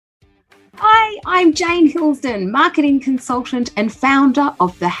I'm Jane Hilsden, marketing consultant and founder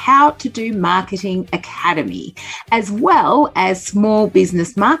of the How to Do Marketing Academy, as well as small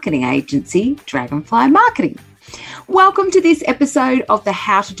business marketing agency, Dragonfly Marketing. Welcome to this episode of the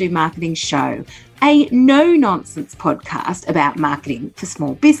How to Do Marketing Show, a no-nonsense podcast about marketing for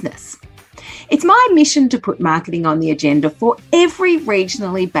small business. It's my mission to put marketing on the agenda for every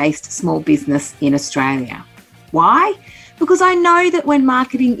regionally based small business in Australia. Why? Because I know that when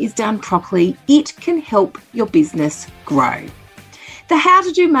marketing is done properly, it can help your business grow. The How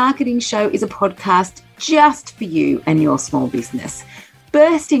to Do Marketing Show is a podcast just for you and your small business.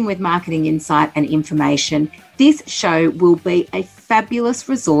 Bursting with marketing insight and information, this show will be a fabulous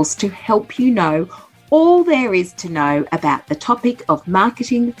resource to help you know all there is to know about the topic of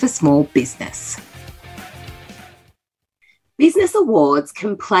marketing for small business. Business awards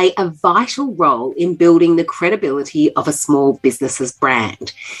can play a vital role in building the credibility of a small business's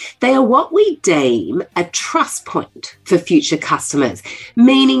brand. They are what we deem a trust point for future customers,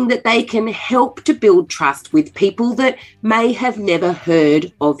 meaning that they can help to build trust with people that may have never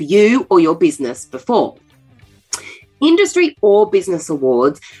heard of you or your business before. Industry or business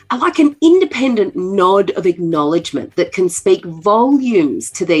awards are like an independent nod of acknowledgement that can speak volumes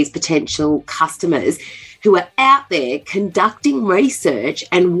to these potential customers who are out there conducting research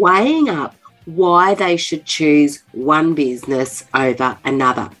and weighing up why they should choose one business over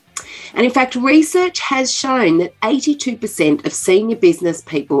another. And in fact, research has shown that 82% of senior business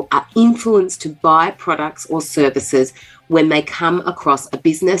people are influenced to buy products or services when they come across a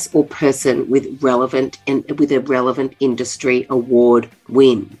business or person with a relevant industry award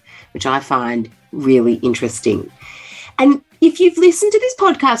win, which I find really interesting. And if you've listened to this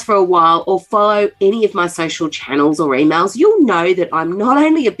podcast for a while or follow any of my social channels or emails, you'll know that I'm not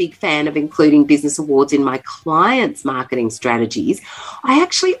only a big fan of including business awards in my clients' marketing strategies, I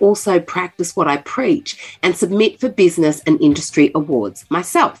actually also practice what I preach and submit for business and industry awards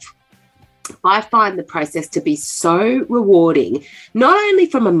myself. I find the process to be so rewarding, not only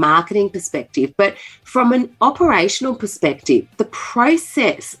from a marketing perspective, but from an operational perspective. The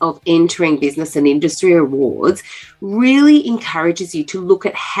process of entering business and industry awards really encourages you to look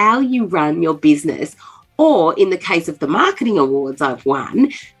at how you run your business, or in the case of the marketing awards I've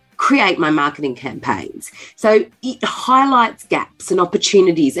won, create my marketing campaigns. So it highlights gaps and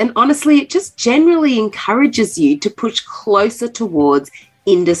opportunities, and honestly, it just generally encourages you to push closer towards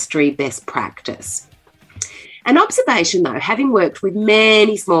industry best practice. An observation though, having worked with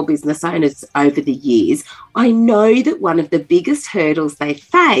many small business owners over the years, I know that one of the biggest hurdles they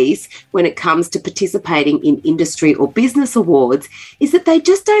face when it comes to participating in industry or business awards is that they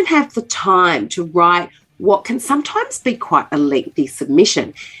just don't have the time to write what can sometimes be quite a lengthy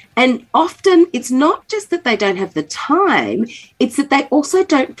submission. And often it's not just that they don't have the time, it's that they also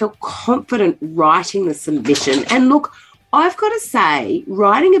don't feel confident writing the submission. And look, I've got to say,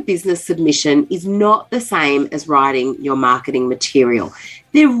 writing a business submission is not the same as writing your marketing material.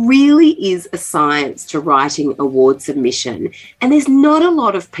 There really is a science to writing award submission, and there's not a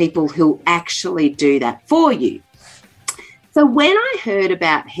lot of people who actually do that for you. So when I heard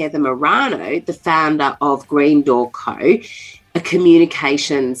about Heather Morano, the founder of Green Door Co., a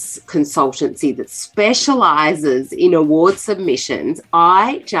communications consultancy that specialises in award submissions,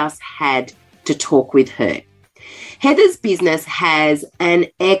 I just had to talk with her. Heather's business has an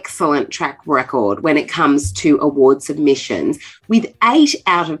excellent track record when it comes to award submissions, with 8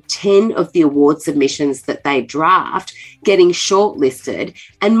 out of 10 of the award submissions that they draft getting shortlisted,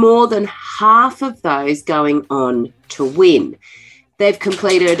 and more than half of those going on to win. They've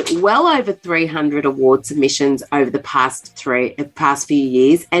completed well over 300 award submissions over the past few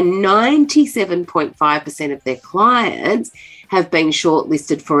years, and 97.5% of their clients have been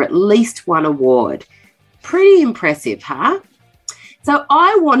shortlisted for at least one award. Pretty impressive, huh? So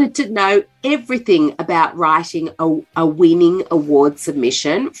I wanted to know everything about writing a winning award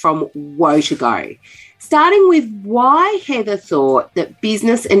submission from woe to go, starting with why Heather thought that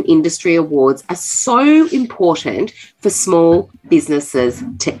business and industry awards are so important for small businesses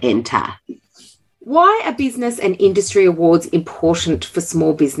to enter. Why are business and industry awards important for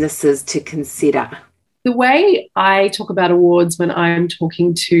small businesses to consider? The way I talk about awards when I'm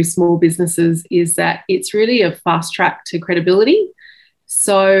talking to small businesses is that it's really a fast track to credibility.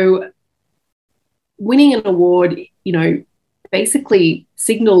 So winning an award, basically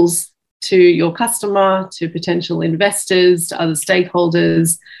signals to your customer, to potential investors, to other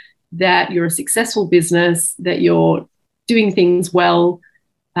stakeholders that you're a successful business, that you're doing things well,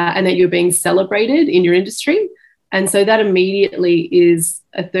 and that you're being celebrated in your industry. And so that immediately is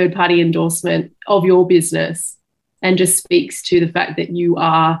a third-party endorsement of your business and just speaks to the fact that you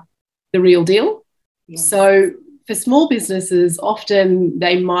are the real deal. Yes. So for small businesses, often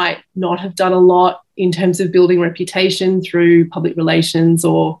they might not have done a lot in terms of building reputation through public relations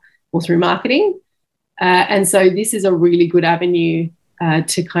or through marketing. And so this is a really good avenue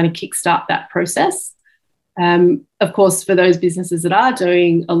to kind of kickstart that process. Of course, for those businesses that are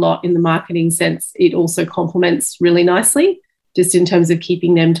doing a lot in the marketing sense, it also complements really nicely, just in terms of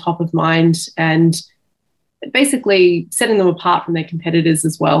keeping them top of mind and basically setting them apart from their competitors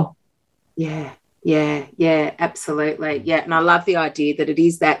as well. Yeah, absolutely. Yeah, and I love the idea that it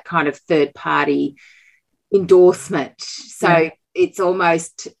is that kind of third-party endorsement. So it's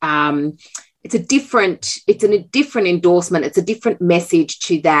almost it's a different endorsement. It's a different message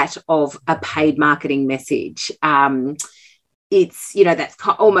to that of a paid marketing message. It's, you know, that's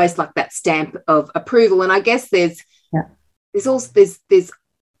almost like that stamp of approval. And I guess there's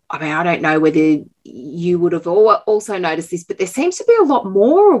I mean, I don't know whether you would have also noticed this, but there seems to be a lot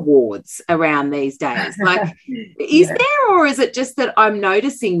more awards around these days. Like, is there, or is it just that I'm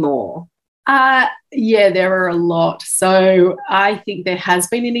noticing more? Yeah, there are a lot. So I think there has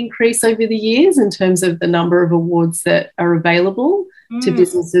been an increase over the years in terms of the number of awards that are available to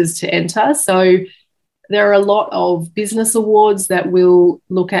businesses to enter. So there are a lot of business awards that will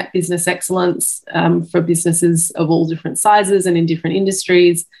look at business excellence for businesses of all different sizes and in different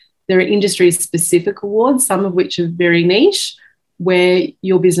industries. There are industry-specific awards, some of which are very niche, where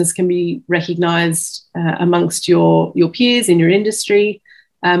your business can be recognised amongst your peers in your industry.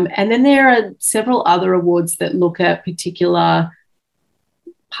 And then there are several other awards that look at particular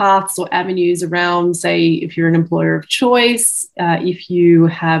paths or avenues around, say, if you're an employer of choice, if you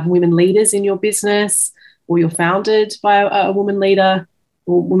have women leaders in your business, or you're founded by a woman leader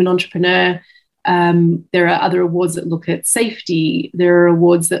or woman entrepreneur. There are other awards that look at safety. There are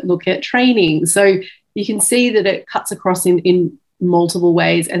awards that look at training. So you can see that it cuts across in multiple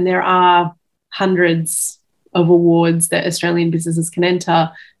ways, and there are hundreds of awards that Australian businesses can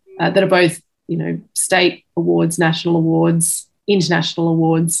enter that are both, you know, state awards, national awards, international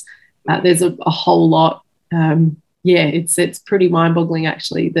awards. There's a whole lot. It's pretty mind-boggling,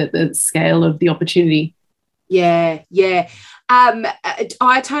 actually, the scale of the opportunity. Yeah.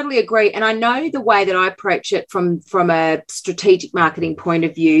 I totally agree. And I know the way that I approach it from a strategic marketing point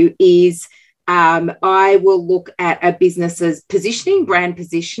of view is I will look at a business's positioning, brand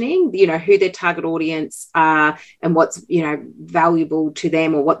positioning, you know, who their target audience are and what's, you know, valuable to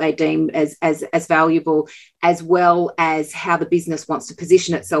them or what they deem as valuable, as well as how the business wants to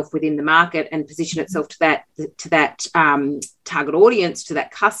position itself within the market and position itself to that target audience, to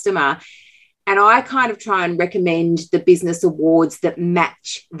that customer. And I kind of try and recommend the business awards that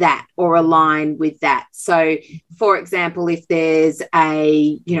match that or align with that. So, for example, if there's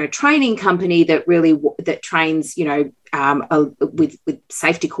a, you know, training company that really that trains, you know, with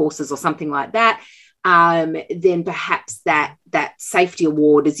safety courses or something like that, then perhaps that safety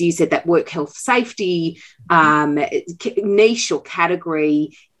award, as you said, that work health safety niche or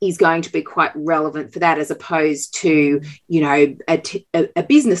category is going to be quite relevant for that, as opposed to, you know, a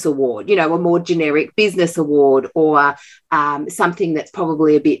business award, you know, a more generic business award, or something that's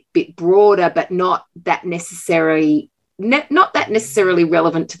probably a bit broader, but not that necessarily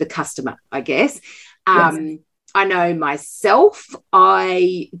relevant to the customer, I guess. Yes. I know myself,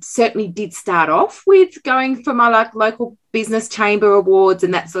 I certainly did start off with going for my local business chamber awards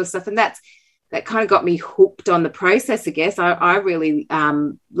and that sort of stuff. And that kind of got me hooked on the process, I guess. I really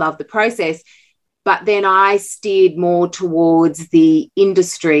love the process. But then I steered more towards the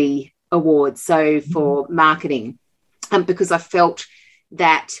industry awards, so for marketing, because I felt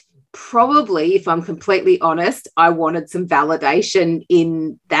that probably, if I'm completely honest, I wanted some validation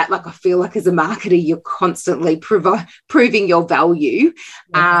in that. Like, I feel like as a marketer, you're constantly proving your value.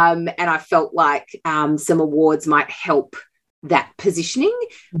 Yeah. And I felt like some awards might help that positioning,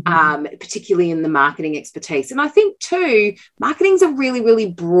 particularly in the marketing expertise. And I think too, marketing's a really, really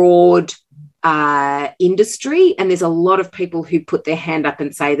broad industry, and there's a lot of people who put their hand up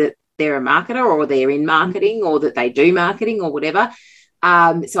and say that they're a marketer, or they're in marketing, or that they do marketing, or whatever.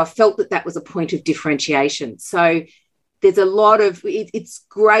 So I felt that was a point of differentiation. So there's a lot of, it's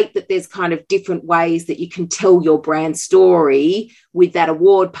great that there's kind of different ways that you can tell your brand story with that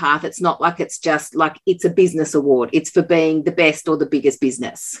award path. It's not like it's just like it's a business award. It's for being the best or the biggest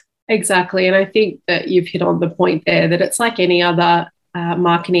business. Exactly. And I think that you've hit on the point there, that it's like any other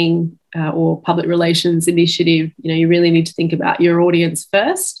marketing or public relations initiative. You know, you really need to think about your audience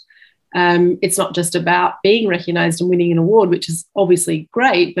first. It's not just about being recognised and winning an award, which is obviously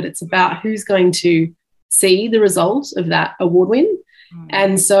great, but it's about who's going to see the result of that award win.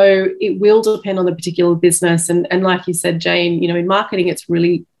 And so it will depend on the particular business. And like you said, Jane, you know, in marketing, it's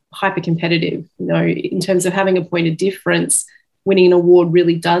really hyper competitive. You know, in terms of having a point of difference, winning an award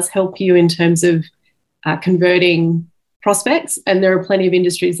really does help you in terms of converting prospects. And there are plenty of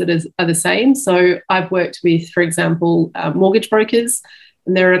industries that are the same. So I've worked with, for example, mortgage brokers,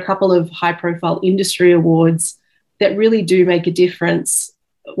 and there are a couple of high profile industry awards that really do make a difference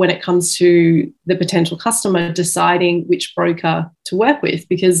when it comes to the potential customer deciding which broker to work with,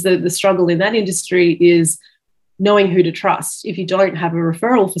 because the struggle in that industry is knowing who to trust. If you don't have a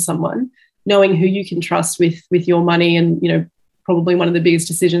referral for someone, knowing who you can trust with your money, and, you know, probably one of the biggest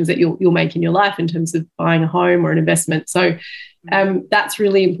decisions that you'll make in your life in terms of buying a home or an investment. So that's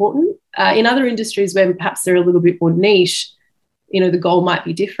really important. In other industries where perhaps they're a little bit more niche, you know, the goal might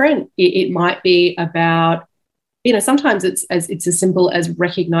be different. It might be about, you know, sometimes it's as simple as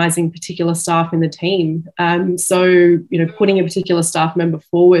recognizing particular staff in the team. So, you know, putting a particular staff member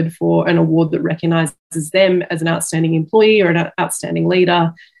forward for an award that recognizes them as an outstanding employee or an outstanding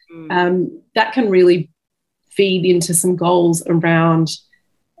leader, that can really feed into some goals around,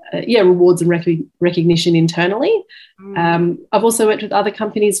 rewards and recognition internally. I've also worked with other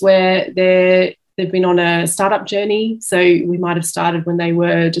companies where they've been on a startup journey. So we might have started when they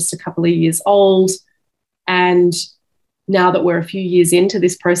were just a couple of years old. And now that we're a few years into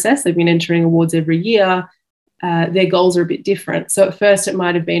this process, they've been entering awards every year. Their goals are a bit different. So at first it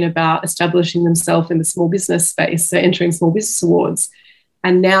might have been about establishing themselves in the small business space, so entering small business awards.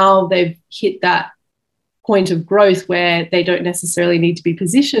 And now they've hit that point of growth where they don't necessarily need to be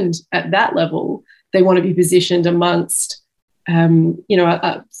positioned at that level. They want to be positioned amongst,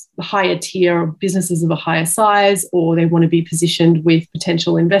 a higher tier of businesses of a higher size, or they want to be positioned with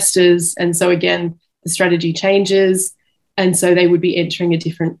potential investors. And so again, the strategy changes, and so they would be entering a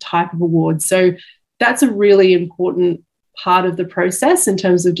different type of award. So that's a really important part of the process in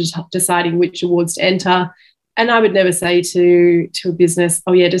terms of just deciding which awards to enter. And I would never say to a business,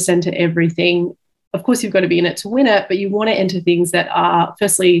 oh yeah, just enter everything. Of course, you've got to be in it to win it, but you want to enter things that are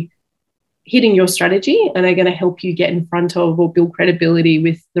firstly hitting your strategy and are going to help you get in front of or build credibility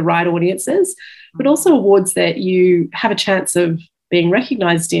with the right audiences, but also awards that you have a chance of being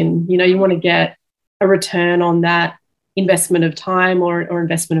recognized in. You know, you want to get a return on that investment of time or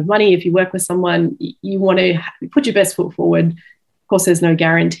investment of money. If you work with someone, you want to put your best foot forward. Of course, there's no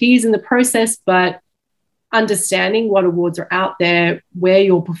guarantees in the process, but understanding what awards are out there, where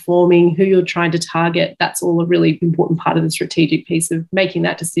you're performing, who you're trying to target, that's all a really important part of the strategic piece of making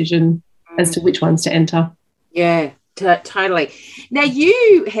that decision as to which ones to enter. Yeah, totally. Now,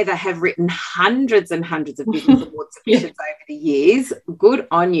 you, Heather, have written hundreds and hundreds of business award submissions over the years. Good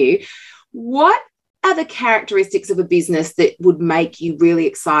on you. What are the characteristics of a business that would make you really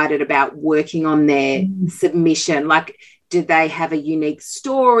excited about working on their submission? Like, do they have a unique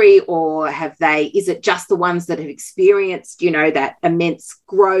story, or is it just the ones that have experienced, you know, that immense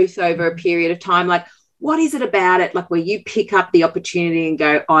growth over a period of time? Like, what is it about it, like, where you pick up the opportunity and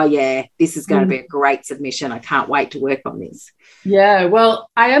go, oh yeah, this is going to be a great submission, I can't wait to work on this? Yeah, well,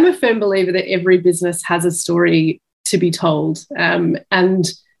 I am a firm believer that every business has a story to be told. And,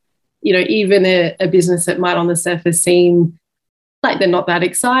 you know, even a business that might on the surface seem like they're not that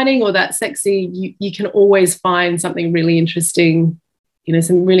exciting or that sexy, you can always find something really interesting, you know,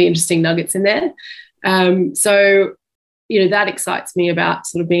 some really interesting nuggets in there. So, you know, that excites me about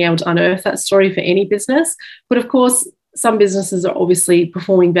sort of being able to unearth that story for any business. But of course, some businesses are obviously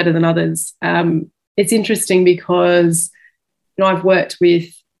performing better than others. It's interesting because, you know, I've worked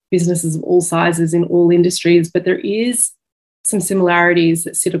with businesses of all sizes in all industries, but there is some similarities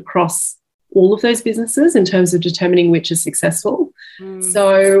that sit across all of those businesses in terms of determining which is successful.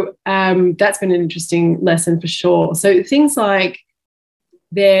 So that's been an interesting lesson for sure. So things like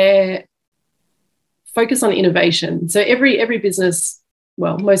their focus on innovation. So every business,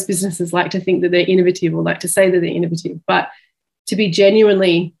 well, most businesses like to think that they're innovative or like to say that they're innovative, but to be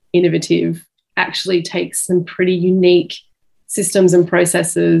genuinely innovative actually takes some pretty unique systems and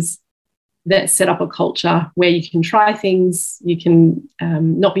processes that set up a culture where you can try things, you can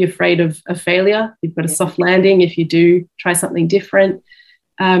not be afraid of failure. You've got a soft landing if you do try something different.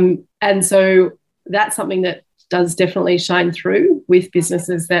 And so that's something that does definitely shine through with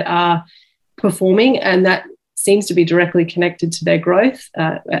businesses that are performing, and that seems to be directly connected to their growth,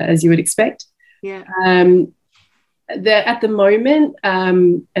 as you would expect. Yeah. At the moment,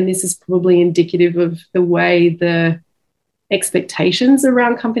 and this is probably indicative of the way the expectations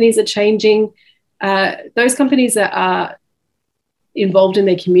around companies are changing, those companies that are involved in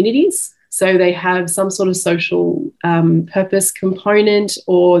their communities, so they have some sort of social purpose component,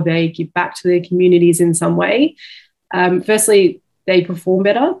 or they give back to their communities in some way. Firstly, they perform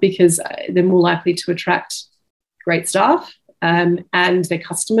better because they're more likely to attract great staff. and their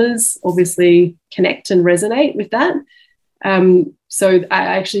customers obviously connect and resonate with that. So I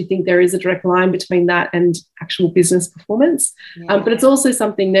actually think there is a direct line between that and actual business performance. But it's also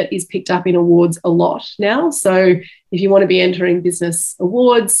something that is picked up in awards a lot now. So if you want to be entering business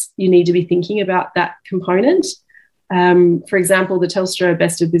awards, you need to be thinking about that component. For example, the Telstra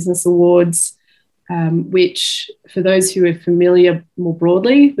Best of Business Awards, which for those who are familiar more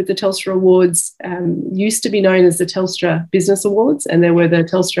broadly with the Telstra Awards, used to be known as the Telstra Business Awards, and there were the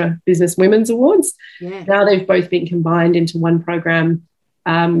Telstra Business Women's Awards. Yeah. Now they've both been combined into one program.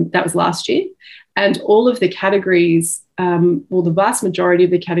 That was last year. And all of the categories, the vast majority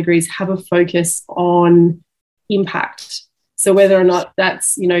of the categories have a focus on impact. So whether or not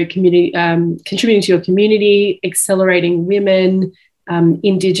that's, community, contributing to your community, accelerating women,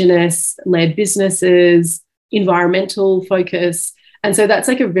 Indigenous-led businesses, environmental focus. And so that's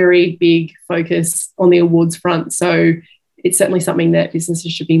like a very big focus on the awards front. So it's certainly something that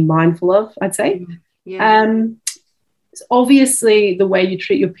businesses should be mindful of, I'd say. Yeah. Obviously, the way you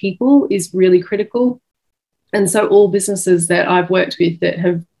treat your people is really critical. And so all businesses that I've worked with that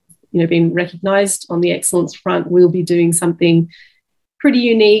have been recognised on the excellence front will be doing something pretty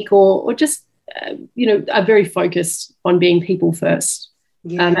unique or just are very focused on being people first.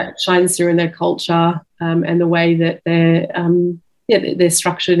 Yeah. That shines through in their culture and the way that they're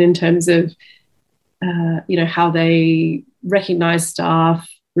structured in terms of how they recognise staff,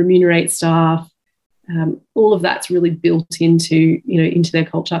 remunerate staff. All of that's really built into their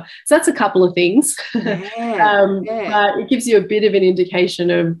culture. So that's a couple of things. But it gives you a bit of an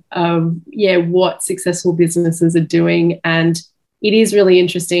indication of what successful businesses are doing. And it is really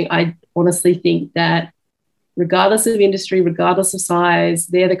interesting. I honestly think that regardless of industry, regardless of size,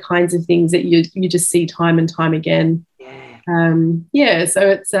 they're the kinds of things that you just see time and time again.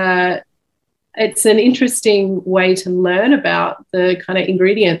 So it's an interesting way to learn about the kind of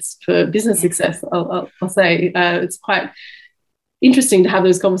ingredients for business success. I'll say it's quite interesting to have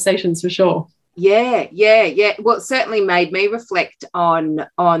those conversations for sure. Yeah. Well, it certainly made me reflect on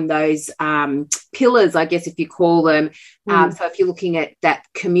those pillars, I guess, if you call them. So if you're looking at that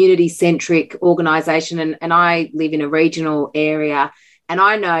community-centric organisation, and I live in a regional area, and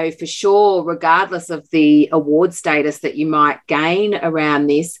I know for sure, regardless of the award status that you might gain around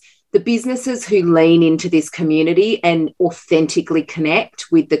this, the businesses who lean into this community and authentically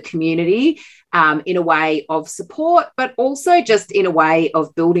connect with the community in a way of support, but also just in a way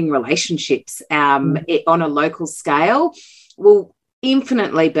of building relationships on a local scale, will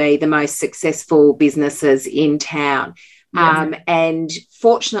infinitely be the most successful businesses in town. And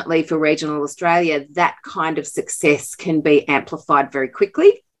fortunately for regional Australia, that kind of success can be amplified very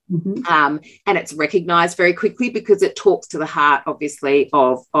quickly. And it's recognised very quickly because it talks to the heart, obviously,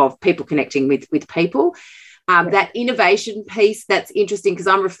 of people connecting with people. That innovation piece, that's interesting because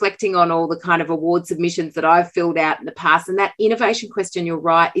I'm reflecting on all the kind of award submissions that I've filled out in the past. And that innovation question, you're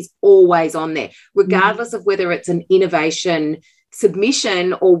right, is always on there, regardless of whether it's an innovation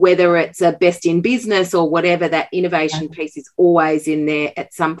submission or whether it's a best in business or whatever. That innovation piece is always in there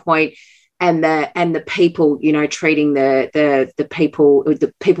at some point. And the people, treating the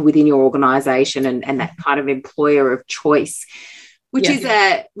people within your organisation and that kind of employer of choice,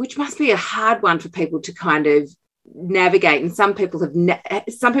 which must be a hard one for people to kind of navigate. And some people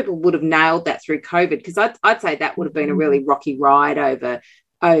would have nailed that through COVID, because I'd say that would have been a really rocky ride over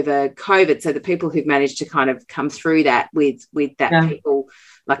COVID. So the people who've managed to kind of come through that with that people,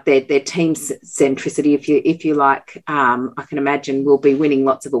 like their team centricity, if you like, I can imagine will be winning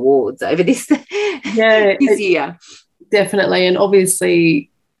lots of awards over this year. Definitely. And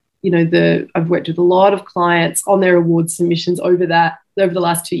obviously, I've worked with a lot of clients on their award submissions over the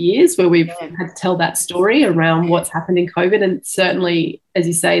last 2 years, where we've had to tell that story around what's happened in COVID. And certainly, as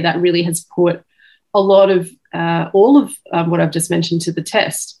you say, that really has put a lot of all of what I've just mentioned to the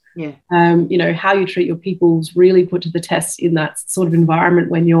test. How you treat your people is really put to the test in that sort of environment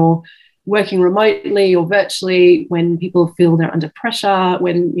when you're working remotely or virtually, when people feel they're under pressure,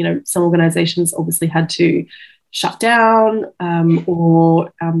 when, some organisations obviously had to shut down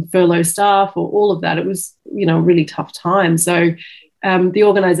or furlough staff or all of that. It was, a really tough time. So the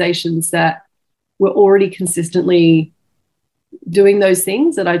organisations that were already consistently doing those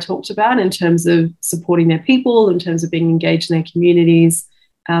things that I talked about in terms of supporting their people, in terms of being engaged in their communities,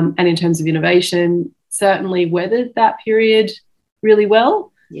 and in terms of innovation, certainly weathered that period really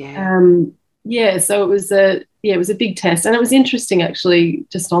well. So it was a big test. And it was interesting, actually,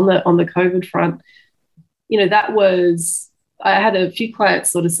 just on the COVID front. I had a few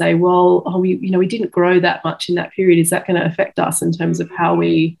clients sort of say, well, we didn't grow that much in that period. Is that going to affect us in terms of how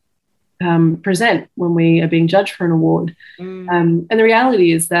we present when we are being judged for an award. And the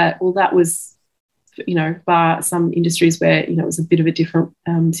reality is that, well, that was, bar some industries where, it was a bit of a different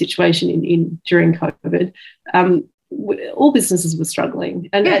situation in during COVID, all businesses were struggling.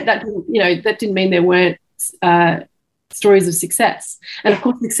 And that didn't mean there weren't stories of success. And of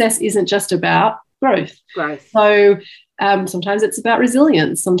course, success isn't just about growth. So sometimes it's about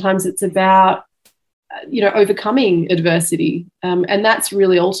resilience. Sometimes it's about, overcoming adversity. And that's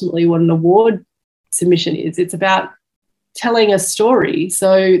really ultimately what an award submission is. It's about telling a story.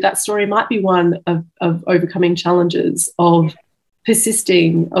 So that story might be one of overcoming challenges, of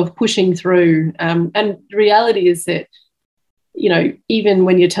persisting, of pushing through. And the reality is that, even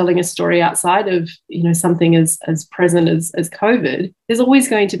when you're telling a story outside of, something as present as COVID, there's always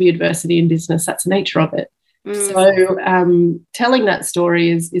going to be adversity in business. That's the nature of it. So telling that story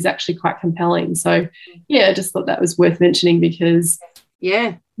is actually quite compelling. So, I just thought that was worth mentioning, because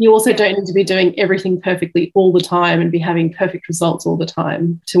you also don't need to be doing everything perfectly all the time and be having perfect results all the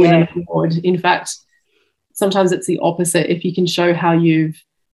time to win an award. In fact, sometimes it's the opposite. If you can show how you've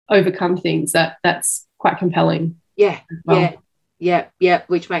overcome things, that's quite compelling. Which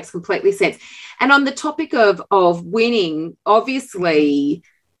makes completely sense. And on the topic of winning, obviously,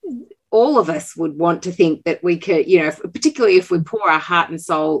 all of us would want to think that we could, particularly if we pour our heart and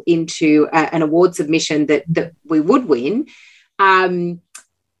soul into an award submission, that we would win.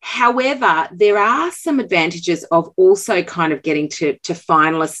 However, there are some advantages of also kind of getting to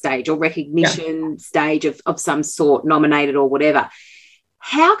finalist stage or recognition stage of some sort, nominated or whatever.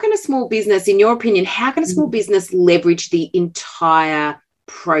 How can a small business, in your opinion, business leverage the entire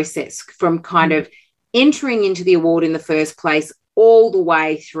process from kind of entering into the award in the first place all the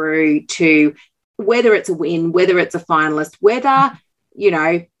way through to whether it's a win, whether it's a finalist, whether,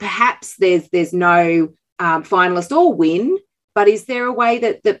 perhaps there's no finalist or win, but is there a way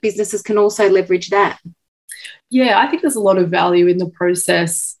that businesses can also leverage that? Yeah, I think there's a lot of value in the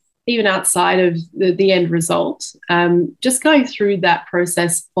process, even outside of the end result. Just going through that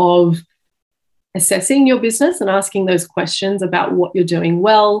process of assessing your business and asking those questions about what you're doing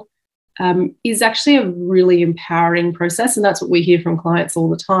well is actually a really empowering process. And that's what we hear from clients all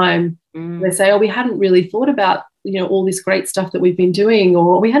the time. They say, we hadn't really thought about, all this great stuff that we've been doing,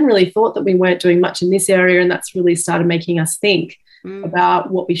 or we hadn't really thought that we weren't doing much in this area. And that's really started making us think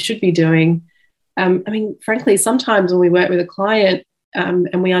about what we should be doing. Frankly, sometimes when we work with a client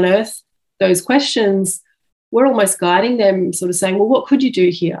and we unearth those questions, we're almost guiding them, sort of saying, well, what could you do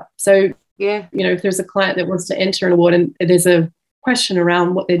here? So, if there's a client that wants to enter an award and there's a question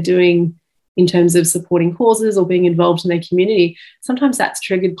around what they're doing in terms of supporting causes or being involved in their community, sometimes that's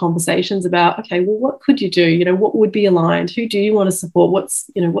triggered conversations about, okay, well, what could you do? What would be aligned? Who do you want to support?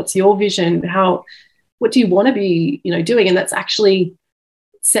 What's your vision? What do you want to be, doing? And that's actually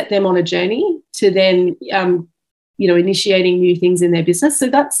set them on a journey to then, initiating new things in their business. So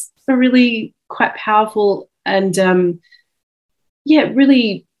that's a really quite powerful and,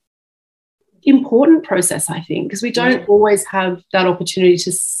 really important process, I think, because we don't always have that opportunity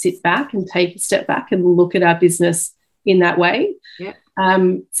to sit back and take a step back and look at our business in that way.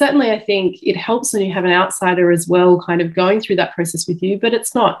 Certainly, I think it helps when you have an outsider as well kind of going through that process with you, but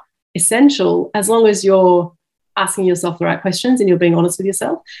it's not essential as long as you're asking yourself the right questions and you're being honest with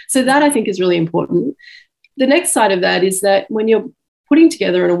yourself. So that, I think, is really important. The next side of that is that when you're putting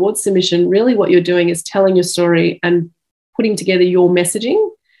together an award submission, really what you're doing is telling your story and putting together your messaging.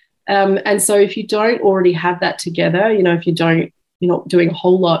 And so if you don't already have that together, if you're not doing a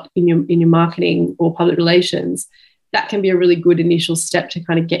whole lot in your marketing or public relations, that can be a really good initial step to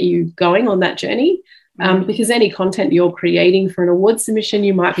kind of get you going on that journey. Because any content you're creating for an award submission,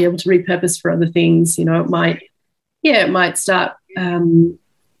 you might be able to repurpose for other things. It might start getting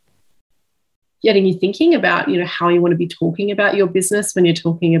you thinking about, how you want to be talking about your business when you're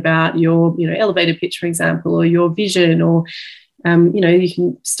talking about your, elevator pitch, for example, or your vision, or you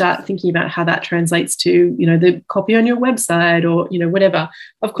can start thinking about how that translates to, the copy on your website or, whatever.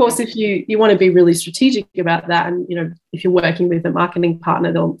 Of course, if you want to be really strategic about that and, if you're working with a marketing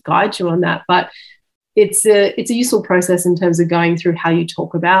partner, they'll guide you on that. But it's a useful process in terms of going through how you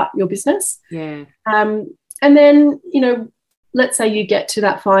talk about your business. Yeah. And then, let's say you get to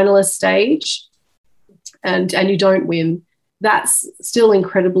that finalist stage and you don't win. That's still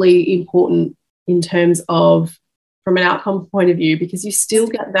incredibly important in terms of from an outcome point of view, because you still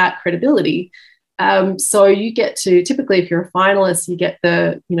get that credibility. So you get to, typically if you're a finalist, you get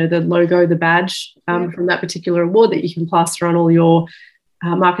the logo, the badge from that particular award that you can plaster on all your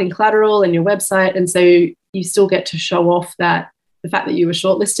marketing collateral and your website. And so you still get to show off that the fact that you were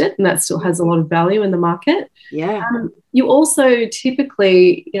shortlisted, and that still has a lot of value in the market. Yeah. You also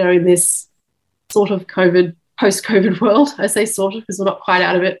typically, in this sort of post-COVID world, I say sort of because we're not quite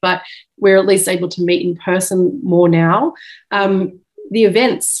out of it, but we're at least able to meet in person more now. The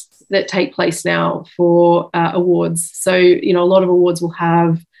events that take place now for awards. So, a lot of awards will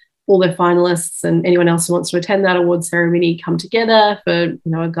have all their finalists and anyone else who wants to attend that award ceremony come together for,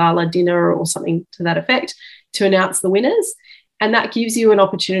 a gala dinner or something to that effect to announce the winners. And that gives you an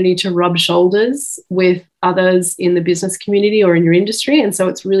opportunity to rub shoulders with others in the business community or in your industry. And so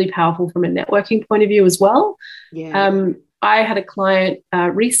it's really powerful from a networking point of view as well. Yeah. I had a client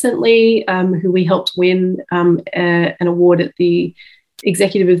recently who we helped win an award at the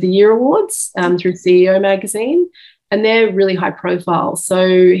Executive of the Year Awards through CEO Magazine, and they're really high profile. So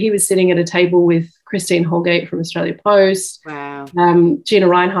he was sitting at a table with Christine Holgate from Australia Post. Wow. Gina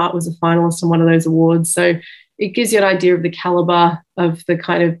Reinhart was a finalist on one of those awards. So it gives you an idea of the caliber of the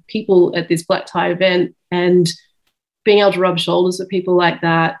kind of people at this black tie event, and being able to rub shoulders with people like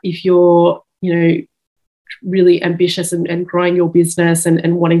that. If you're, really ambitious and growing your business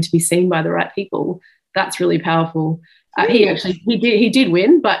and wanting to be seen by the right people, that's really powerful. He did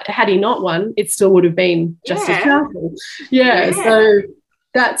win, but had he not won, it still would have been just as powerful. Yeah. So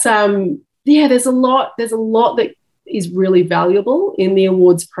that's there's a lot that is really valuable in the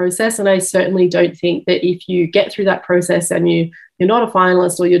awards process, and I certainly don't think that if you get through that process and you're not a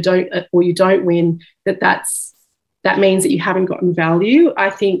finalist or you don't win, that means that you haven't gotten value. I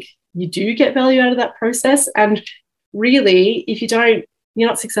think you do get value out of that process, and really, if you're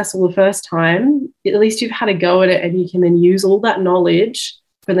not successful the first time, at least you've had a go at it, and you can then use all that knowledge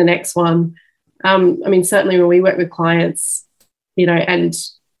for the next one. Certainly when we work with clients, and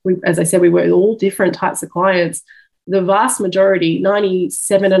as I said, we work with all different types of clients. The vast majority,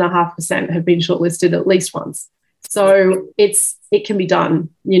 97.5%, have been shortlisted at least once. So it can be done.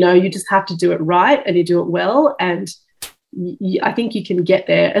 You just have to do it right, and you do it well. And I think you can get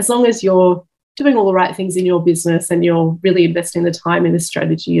there as long as you're doing all the right things in your business and you're really investing the time in the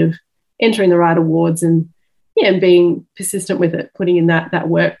strategy of entering the right awards and being persistent with it, putting in that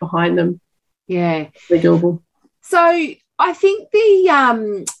work behind them. Yeah. They're doable. So I think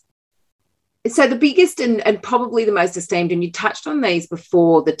the biggest and probably the most esteemed, and you touched on these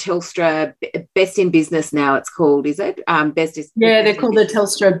before, the Telstra Best in Business now it's called, is it? They're called the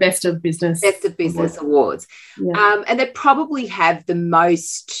Telstra Best of Business Awards. Yeah. And they probably have the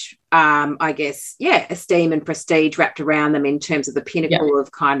most, esteem and prestige wrapped around them in terms of the pinnacle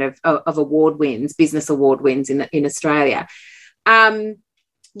of kind of award wins, business award wins in Australia.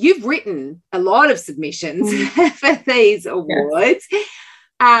 You've written a lot of submissions for these awards. Yes.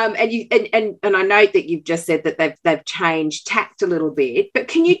 And I note that you've just said that they've changed tact a little bit, but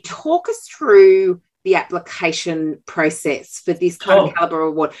can you talk us through the application process for this kind of caliber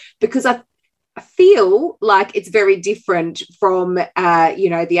award? Because I feel like it's very different from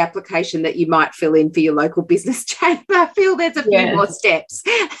the application that you might fill in for your local business chamber. I feel there's a few more steps.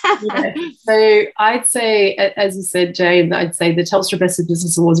 So I'd say, as you said, Jane, I'd say the Telstra Best of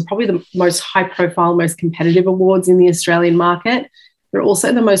Business Awards are probably the most high profile, most competitive awards in the Australian market. They're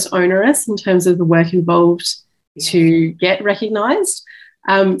also the most onerous in terms of the work involved to get recognised.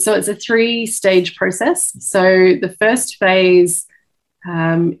 So it's a 3-stage process. So the first phase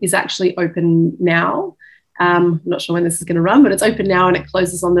is actually open now. I'm not sure when this is going to run, but it's open now and it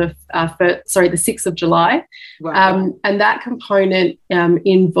closes on the 6th of July. Wow. And that component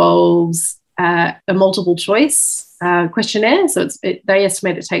involves a multiple choice questionnaire. So they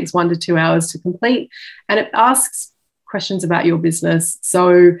estimate it takes 1 to 2 hours to complete, and it asks questions about your business.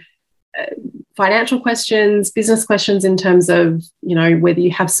 So financial questions, business questions in terms of, whether you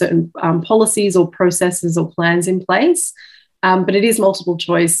have certain policies or processes or plans in place. But it is multiple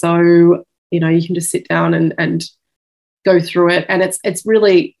choice. So, you can just sit down and go through it, and it's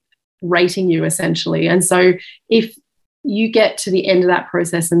really rating you essentially. And so if you get to the end of that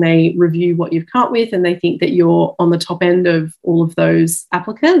process and they review what you've come up with and they think that you're on the top end of all of those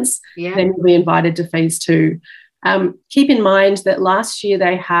applicants, then you'll be invited to phase 2. Keep in mind that last year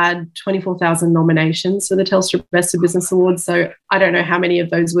they had 24,000 nominations for the Telstra Best of Business Awards. So I don't know how many of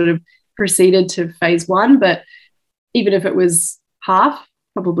those would have proceeded to phase 1, but even if it was half,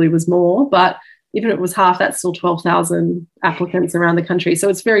 probably was more, but even if it was half, that's still 12,000 applicants around the country. So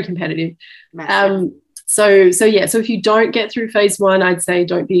it's very competitive. So if you don't get through phase 1, I'd say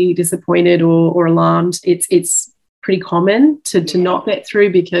don't be disappointed or alarmed. It's pretty common to not get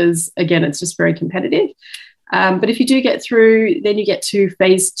through because, again, it's just very competitive. But if you do get through, then you get to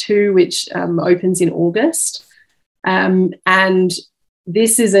phase 2, which opens in August. And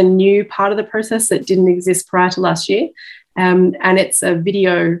this is a new part of the process that didn't exist prior to last year. and it's a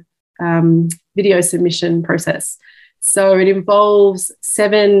video submission process. So it involves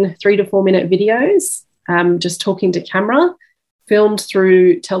 7 3 to 4 minute videos, just talking to camera, filmed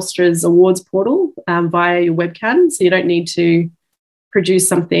through Telstra's awards portal via your webcam. So you don't need to produce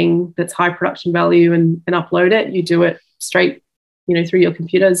something that's high production value and upload it. You do it straight, through your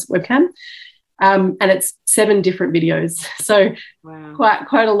computer's webcam. And it's 7 different videos. So wow.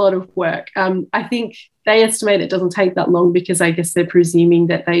 quite a lot of work. I think they estimate it doesn't take that long because I guess they're presuming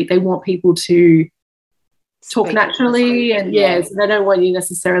that they want people to talk naturally. And so they don't want you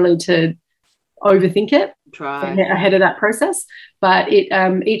necessarily to overthink it ahead of that process. But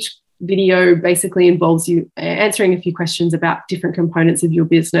each video basically involves you answering a few questions about different components of your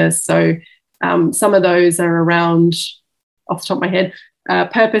business. So some of those are around, off the top of my head,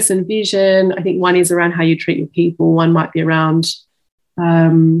 purpose and vision. I think one is around how you treat your people. One might be around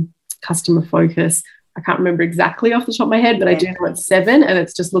customer focus. I can't remember exactly off the top of my head, but I do know it's 7, and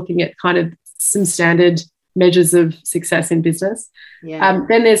it's just looking at kind of some standard measures of success in business. Then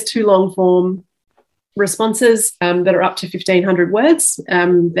there's 2 long form responses that are up to 1,500 words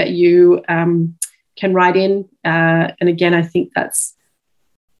that you can write in. And again, I think that's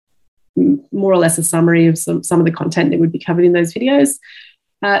more or less a summary of some of the content that would be covered in those videos.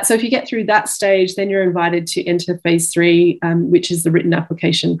 So if you get through that stage, then you're invited to enter phase 3, which is the written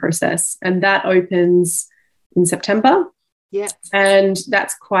application process. And that opens in September. Yeah. And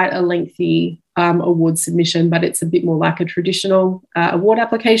that's quite a lengthy award submission, but it's a bit more like a traditional award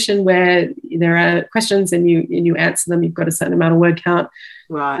application where there are questions and you answer them. You've got a certain amount of word count.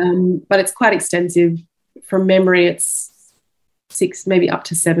 Right. But it's quite extensive. From memory, it's 6, maybe up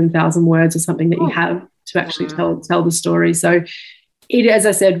to 7,000 words or something that you have to actually tell the story. So it, as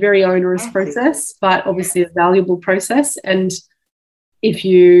I said, very onerous process, but obviously a valuable process. And if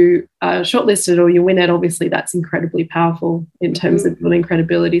you are shortlisted or you win it, obviously that's incredibly powerful in terms of building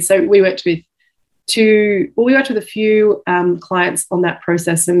credibility. So we worked with a few clients on that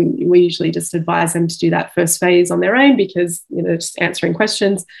process, and we usually just advise them to do that first phase on their own because, just answering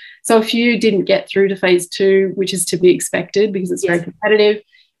questions. So a few didn't get through to phase 2, which is to be expected because it's very competitive.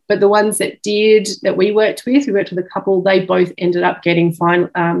 But the ones that did, that we worked with a couple, they both ended up getting to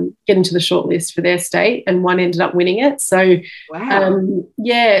the shortlist for their state, and one ended up winning it. So,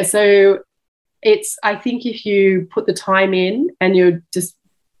 so it's, I think if you put the time in and you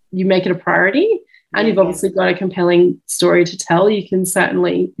make it a priority, and you've obviously got a compelling story to tell,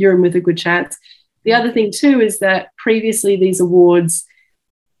 you're in with a good chance. The other thing too is that previously these awards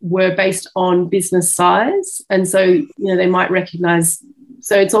were based on business size, and so they might recognise.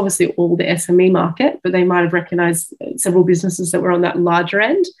 So it's obviously all the SME market, but they might have recognised several businesses that were on that larger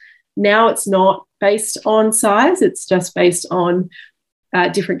end. Now it's not based on size; it's just based on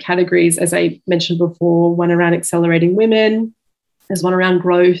different categories, as I mentioned before. One around accelerating women. There's one around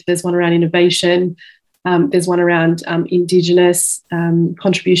growth. There's one around innovation. There's one around Indigenous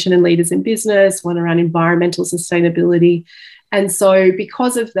contribution and leaders in business. One around environmental sustainability. And so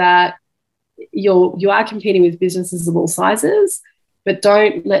because of that, you are competing with businesses of all sizes, but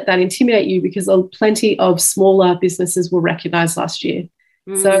don't let that intimidate you because plenty of smaller businesses were recognised last year.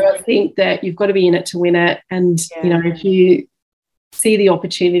 So I think that you've got to be in it to win it. And, if you see the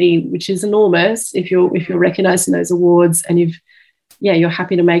opportunity, which is enormous, if you're recognised in those awards and you're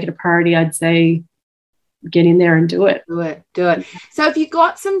happy to make it a priority, I'd say get in there and do it. Do it. So have you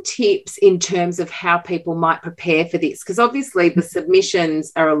got some tips in terms of how people might prepare for this? Because obviously the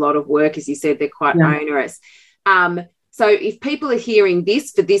submissions are a lot of work, as you said, they're quite onerous. So if people are hearing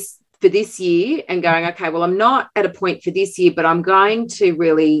this for this year and going, okay, well, I'm not at a point for this year, but I'm going to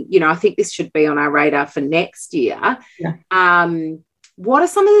really, I think this should be on our radar for next year. Yeah. What are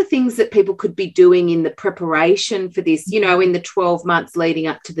some of the things that people could be doing in the preparation for this, in the 12 months leading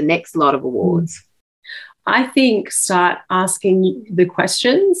up to the next lot of awards? I think start asking the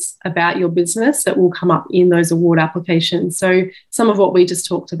questions about your business that will come up in those award applications. So some of what we just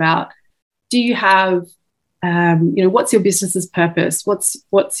talked about. Do you have, what's your business's purpose?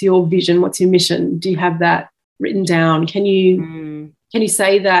 What's your vision? What's your mission? Do you have that written down? Can you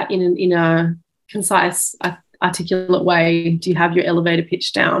say that in a concise, articulate way? Do you have your elevator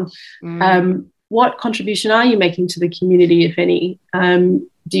pitch down? What contribution are you making to the community, if any?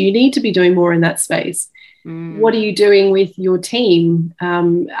 Do you need to be doing more in that space? What are you doing with your team?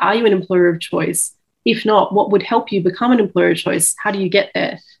 Are you an employer of choice? If not, what would help you become an employer of choice? How do you get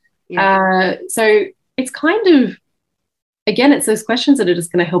there? So it's kind of, again, it's those questions that are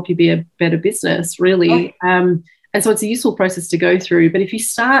just going to help you be a better business, really. And so it's a useful process to go through. But if you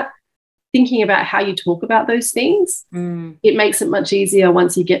start thinking about how you talk about those things, it makes it much easier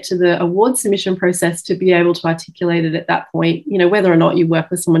once you get to the award submission process to be able to articulate it at that point, you know, whether or not you work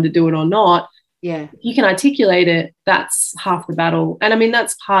with someone to do it or not. Yeah. If you can articulate it, that's half the battle. And I mean,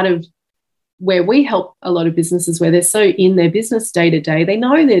 that's part of where we help a lot of businesses where they're so in their business day to day, they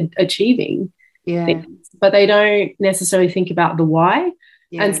know they're achieving things, but they don't necessarily think about the why.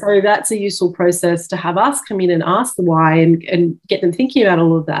 Yeah. And so that's a useful process to have us come in and ask the why and get them thinking about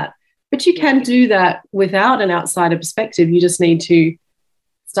all of that. But you can do that without an outsider perspective. You just need to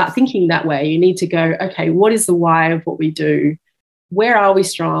start thinking that way. You need to go, okay, what is the why of what we do? Where are we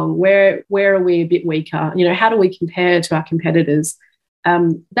strong? Where are we a bit weaker? You know, how do we compare to our competitors?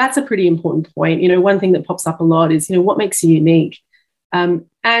 That's a pretty important point. You know, one thing that pops up a lot is, you know, what makes you unique?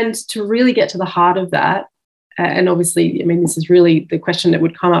 And to really get to the heart of that, and obviously, I mean, this is really the question that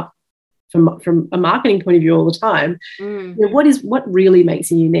would come up from a marketing point of view all the time. You know, what really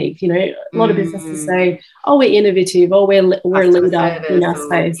makes you unique? You know, a lot of businesses say, oh, we're innovative, or we're a leader in our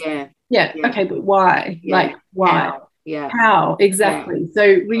space. Yeah. Okay, but why? Like, why? How? Exactly. So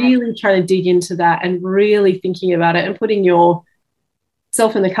really trying to dig into that and really thinking about it and putting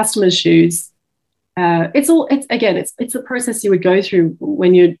yourself in the customer's shoes. It's a process you would go through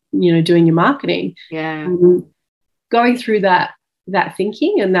when you're, you know, doing your marketing. Going through that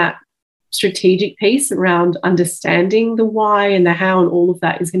thinking and that strategic piece around understanding the why and the how and all of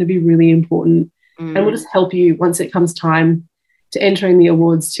that is going to be really important, and will just help you once it comes time to entering the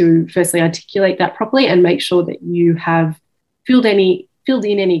awards to firstly articulate that properly and make sure that you have filled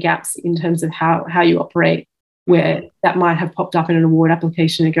in any gaps in terms of how you operate, where that might have popped up in an award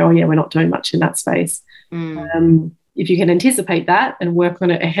application and go, oh yeah, we're not doing much in that space. If you can anticipate that and work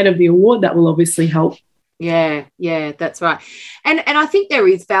on it ahead of the award, that will obviously help. Yeah, that's right. And I think there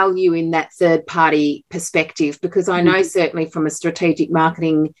is value in that third party perspective, because I know certainly from a strategic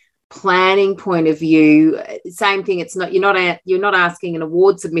marketing planning point of view, same thing, it's not, you're not asking an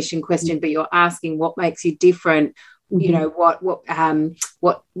award submission question, but you're asking what makes you different. You know,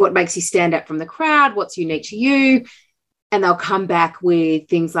 what makes you stand out from the crowd, what's unique to you. And they'll come back with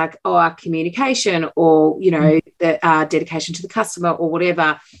things like, oh, our communication, or, you know, the dedication to the customer, or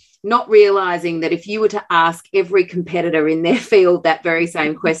whatever, not realizing that if you were to ask every competitor in their field that very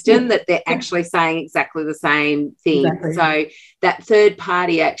same question, that they're actually saying exactly the same thing. So that third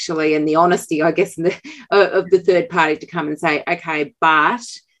party actually, and the honesty, I guess, of the third party to come and say, okay, but,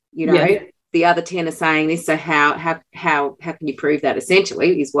 you know, the other 10 are saying this, so how can you prove that,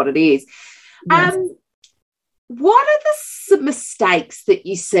 essentially, is what it is. What are the mistakes that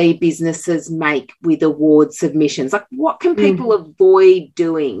you see businesses make with award submissions? Like, what can people avoid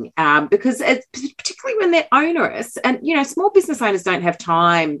doing? Because it's particularly when they're onerous, and, you know, small business owners don't have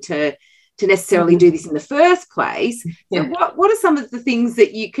time to necessarily do this in the first place. So what are some of the things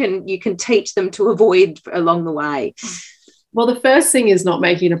that you can teach them to avoid along the way? Well, the first thing is not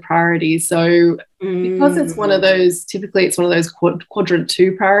making it a priority. So because it's one of those, typically it's one of those quadrant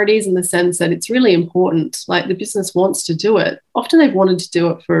 2 priorities, in the sense that it's really important. Like, the business wants to do it. Often they've wanted to do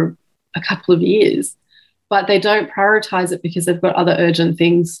it for a couple of years, but they don't prioritize it because they've got other urgent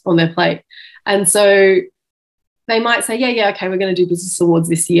things on their plate. And so they might say, okay, we're going to do business awards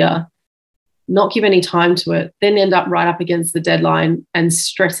this year, not give any time to it, then end up right up against the deadline and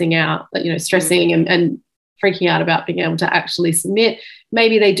stressing out, you know, and freaking out about being able to actually submit.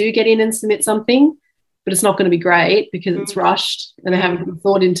 Maybe they do get in and submit something, but it's not going to be great because it's rushed and they haven't put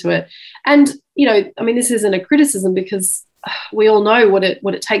thought into it. And, you know, I mean, this isn't a criticism, because we all know what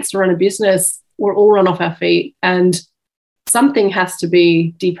it takes to run a business. We're all run off our feet, and something has to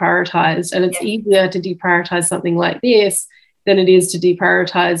be deprioritized. And it's easier to deprioritize something like this than it is to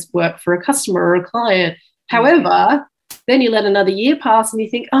deprioritize work for a customer or a client. However, then you let another year pass and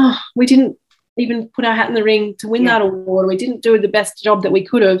you think, oh, we didn't even put our hat in the ring to win that award. We didn't do the best job that we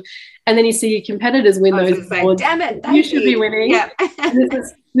could have. And then you see your competitors win those awards. Damn it, you should be winning.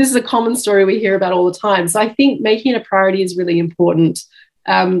 This is a common story we hear about all the time. So I think making it a priority is really important.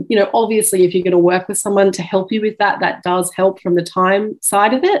 You know, obviously, if you're going to work with someone to help you with that, that does help from the time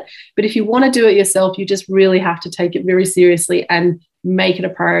side of it. But if you want to do it yourself, you just really have to take it very seriously and make it a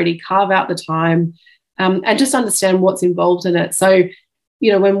priority, carve out the time, and just understand what's involved in it. So,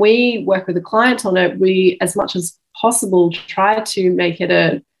 you know, when we work with a client on it, we, as much as possible, try to make it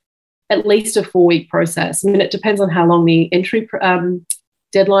at least a 4-week process. I mean, it depends on how long the entry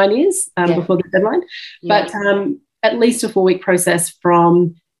deadline is before the deadline, but at least a 4-week process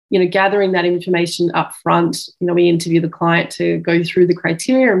from, you know, gathering that information up front. You know, we interview the client to go through the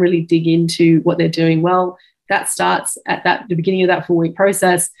criteria and really dig into what they're doing well. That starts at the beginning of that 4-week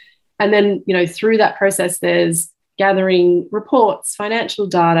process. And then, you know, through that process, there's gathering reports, financial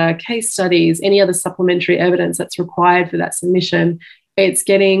data, case studies, any other supplementary evidence that's required for that submission. It's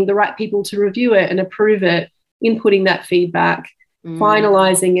getting the right people to review it and approve it, inputting that feedback,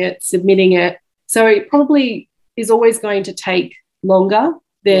 finalizing it, submitting it. So it probably is always going to take longer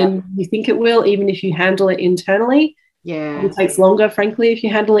than you think it will, even if you handle it internally. Yeah. It takes longer, frankly, if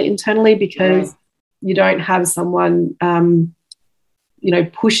you handle it internally, because you don't have someone,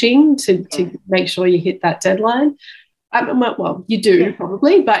 pushing to make sure you hit that deadline. Well, you do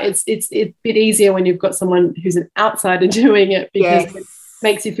probably, but it's a bit easier when you've got someone who's an outsider doing it, because it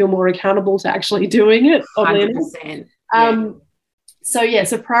makes you feel more accountable to actually doing it. 100%. So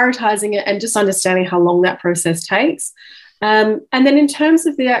prioritizing it and just understanding how long that process takes. And then in terms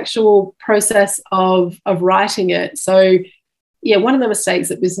of the actual process of writing it, so one of the mistakes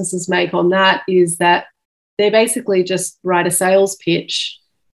that businesses make on that is that they basically just write a sales pitch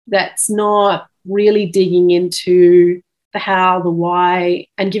that's not really digging into the how, the why,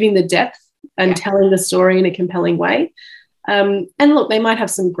 and giving the depth and telling the story in a compelling way. And look, they might have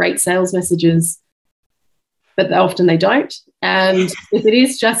some great sales messages, but often they don't. And if it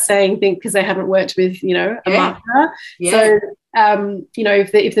is just saying think because they haven't worked with, a marketer. So,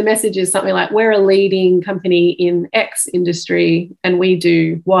 if the message is something like, we're a leading company in X industry and we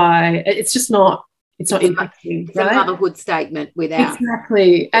do Y, it's just not, it's not impacting. It's a motherhood statement without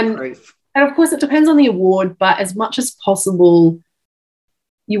proof. And of course, it depends on the award, but as much as possible,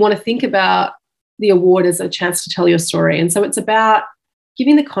 you want to think about the award as a chance to tell your story. And so it's about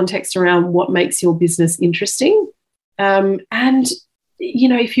giving the context around what makes your business interesting. And,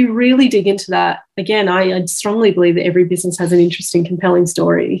 if you really dig into that, again, I strongly believe that every business has an interesting, compelling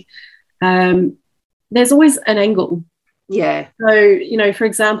story. There's always an angle. Yeah. So, for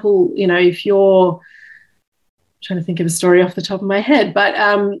example, if you're trying to think of a story off the top of my head, but,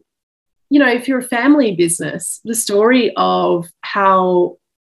 if you're a family business, the story of how,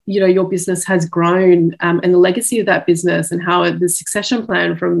 your business has grown and the legacy of that business and how the succession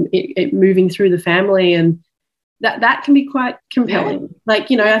plan from it moving through the family, and that can be quite compelling.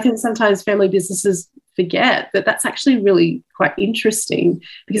 Like, I think sometimes family businesses forget that that's actually really quite interesting,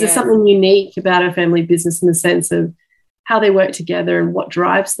 because there's something unique about a family business in the sense of how they work together and what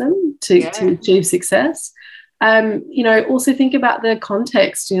drives them to achieve success. Also think about the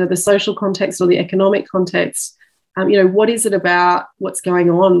context, the social context or the economic context. What is it about what's going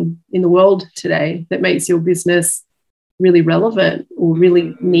on in the world today that makes your business really relevant or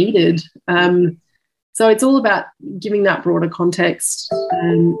really needed? So it's all about giving that broader context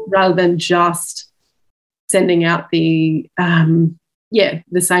rather than just sending out the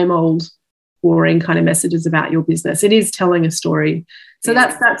same old boring kind of messages about your business. It is telling a story. So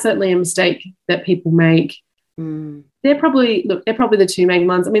that's certainly a mistake that people make. They're probably the two main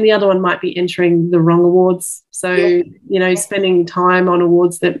ones. I mean, the other one might be entering the wrong awards. So, spending time on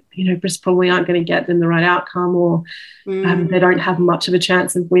awards that, just probably aren't going to get them the right outcome, or they don't have much of a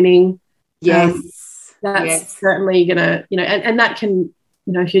chance of winning. That's certainly going to, and that can,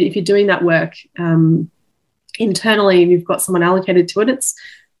 if you're doing that work internally and you've got someone allocated to it, it's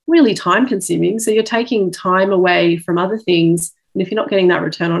really time consuming. So you're taking time away from other things. And if you're not getting that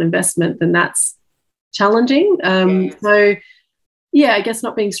return on investment, then that's challenging. So I guess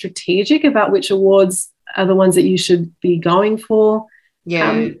not being strategic about which awards are the ones that you should be going for.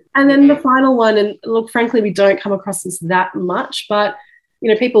 And then the final one, and look, frankly, we don't come across this that much, but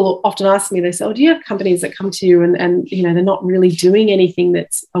people often ask me, they say, do you have companies that come to you and they're not really doing anything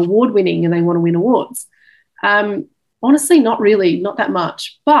that's award winning and they want to win awards? Honestly, not really, not that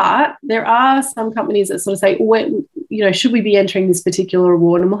much. But there are some companies that sort of say, should we be entering this particular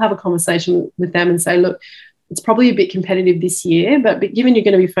award? And we'll have a conversation with them and say, look, it's probably a bit competitive this year, but given you're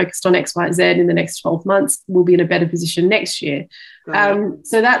going to be focused on X, Y, Z in the next 12 months, we'll be in a better position next year.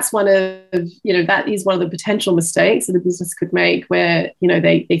 So that's one of, that is one of the potential mistakes that a business could make, where,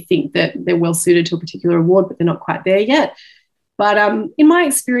 they think that they're well suited to a particular award, but they're not quite there yet. But in my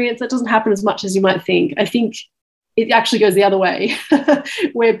experience, that doesn't happen as much as you might think. I think it actually goes the other way,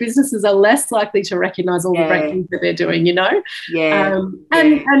 where businesses are less likely to recognise all the great things that they're doing,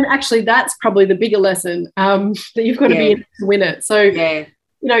 And actually that's probably the bigger lesson, that you've got to be in to win it. So,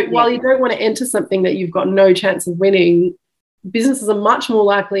 while you don't want to enter something that you've got no chance of winning, businesses are much more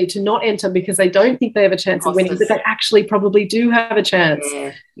likely to not enter because they don't think they have a chance of winning, but they actually probably do have a chance.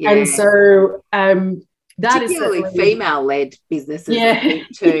 And so that particularly is female-led businesses, I think,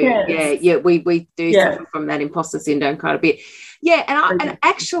 too. We do suffer from that imposter syndrome quite a bit. And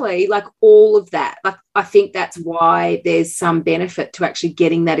actually, like, all of that, like, I think that's why there's some benefit to actually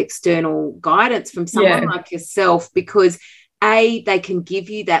getting that external guidance from someone like yourself, because they can give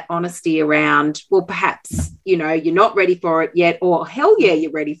you that honesty around, well, perhaps, you know, you're not ready for it yet, or hell yeah,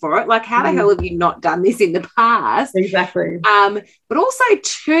 you're ready for it. Like, how the hell have you not done this in the past? Exactly. But also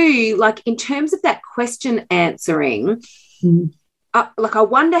too, like in terms of that question answering, like I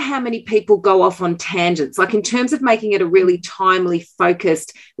wonder how many people go off on tangents, like in terms of making it a really timely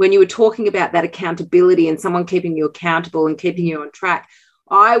focused, when you were talking about that accountability and someone keeping you accountable and keeping you on track.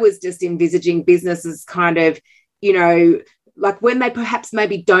 I was just envisaging businesses kind of, you know, like when they perhaps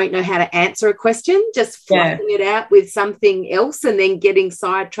maybe don't know how to answer a question, just fluffing it out with something else and then getting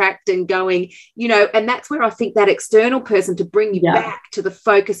sidetracked and going, you know, and that's where I think that external person to bring you back to the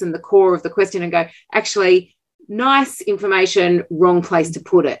focus and the core of the question and go, actually, nice information, wrong place to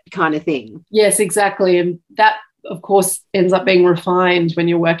put it kind of thing. Yes, exactly. And that, of course, ends up being refined when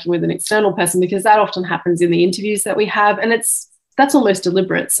you're working with an external person, because that often happens in the interviews that we have. And that's almost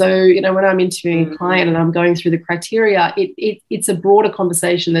deliberate. So, you know, when I'm interviewing a client and I'm going through the criteria, it's a broader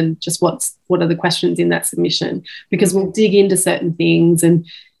conversation than just what are the questions in that submission, because we'll dig into certain things and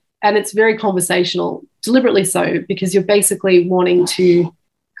it's very conversational, deliberately so, because you're basically wanting to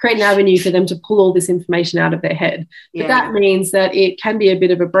create an avenue for them to pull all this information out of their head. But that means that it can be a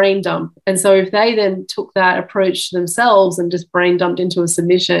bit of a brain dump. And so if they then took that approach themselves and just brain dumped into a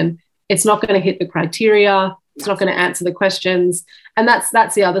submission, it's not going to hit the criteria. It's not going to answer the questions. And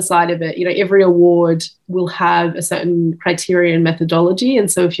that's the other side of it. You know, every award will have a certain criteria and methodology. And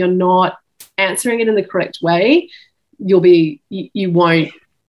so if you're not answering it in the correct way, you won't,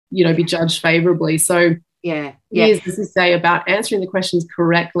 you know, be judged favorably. So here's as you say about answering the questions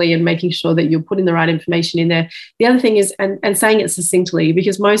correctly and making sure that you're putting the right information in there. The other thing is, and saying it succinctly,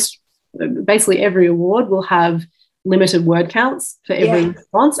 because basically every award will have limited word counts for every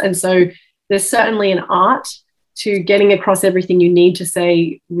response. And so there's certainly an art to getting across everything you need to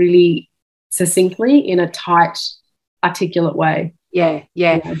say really succinctly in a tight, articulate way. And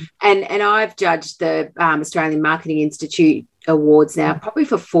I've judged the Australian Marketing Institute awards now probably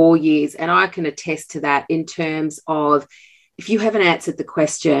for 4 years, and I can attest to that in terms of if you haven't answered the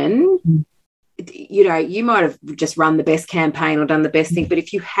question, you know, you might have just run the best campaign or done the best thing, but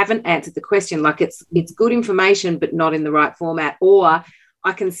if you haven't answered the question, like it's good information but not in the right format, or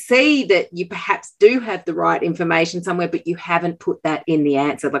I can see that you perhaps do have the right information somewhere, but you haven't put that in the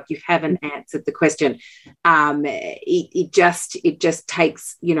answer, like you haven't answered the question. It just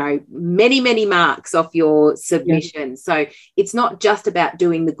takes, you know, many, many marks off your submission. So it's not just about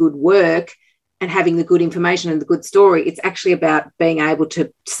doing the good work and having the good information and the good story. It's actually about being able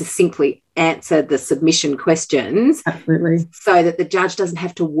to succinctly answer the submission questions. Absolutely. So that the judge doesn't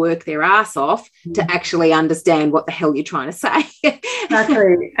have to work their ass off to actually understand what the hell you're trying to say.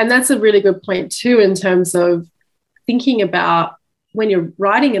 Exactly. And that's a really good point too, in terms of thinking about when you're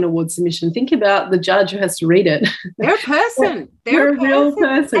writing an award submission, think about the judge who has to read it. They're a person. They're a real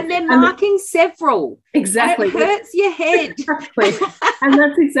person. And they're marking several. Exactly. It hurts your head. Exactly. And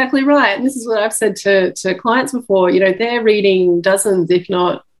that's exactly right. And this is what I've said to clients before. You know, they're reading dozens, if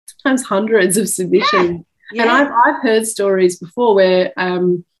not sometimes hundreds of submissions. And I've heard stories before where,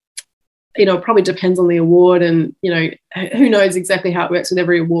 you know, it probably depends on the award and, you know, who knows exactly how it works with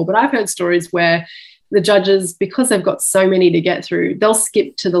every award. But I've heard stories where the judges, because they've got so many to get through, they'll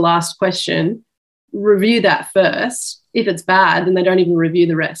skip to the last question, review that first. If it's bad, then they don't even review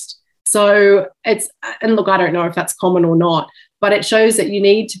the rest. So and look, I don't know if that's common or not, but it shows that you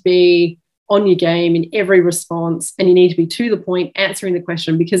need to be on your game in every response and you need to be to the point answering the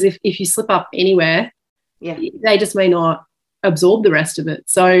question, because if you slip up anywhere, they just may not absorb the rest of it.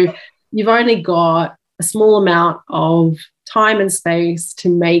 So you've only got a small amount of time and space to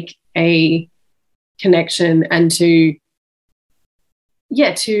make a connection and to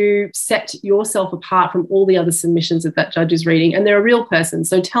set yourself apart from all the other submissions that judge is reading. And they're a real person.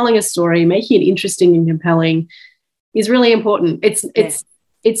 So telling a story, making it interesting and compelling is really important. It's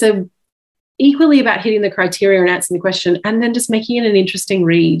equally about hitting the criteria and answering the question and then just making it an interesting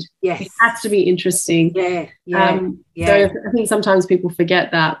read. Yes. It has to be interesting. So I think sometimes people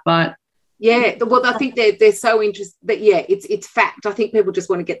forget that, but well, I think they're so interested that it's fact. I think people just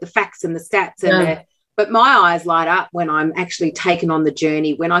want to get the facts and the stats, and but my eyes light up when I'm actually taken on the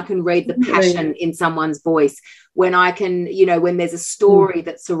journey, when I can read the passion in someone's voice, when I can, you know, when there's a story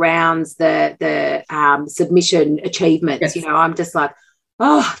that surrounds the submission achievements. Yes. You know, I'm just like,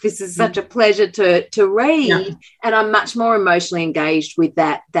 oh, this is such a pleasure to read, and I'm much more emotionally engaged with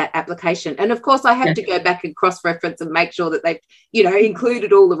that application. And of course, I have to go back and cross-reference and make sure that they've, you know,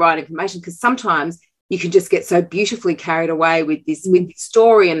 included all the right information, because sometimes you can just get so beautifully carried away with this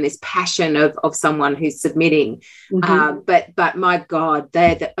story and this passion of someone who's submitting. But my God,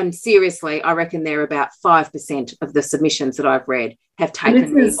 and seriously, I reckon they're about 5% of the submissions that I've read have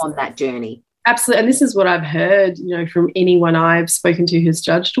taken me on that journey. Absolutely. And this is what I've heard, from anyone I've spoken to who's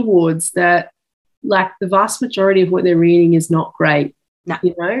judged awards, that like the vast majority of what they're reading is not great,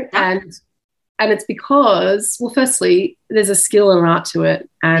 and it's because, well, firstly, there's a skill and an art to it.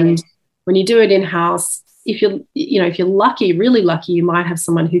 And when you do it in-house, if you're lucky, really lucky, you might have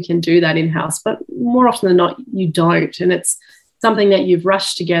someone who can do that in-house, but more often than not, you don't. And it's something that you've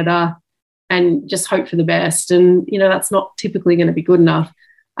rushed together and just hope for the best. And, that's not typically going to be good enough.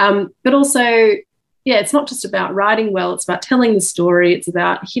 But also, it's not just about writing well, it's about telling the story, it's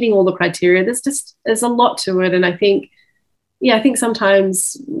about hitting all the criteria. There's a lot to it. And I think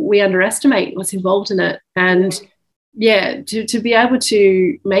sometimes we underestimate what's involved in it. And to be able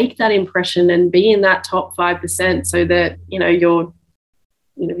to make that impression and be in that top 5% so that,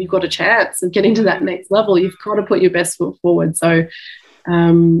 you've got a chance of getting to that next level, you've got to put your best foot forward. So,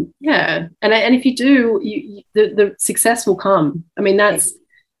 and if you do, the success will come. I mean, that's,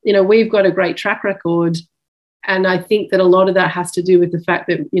 we've got a great track record. And I think that a lot of that has to do with the fact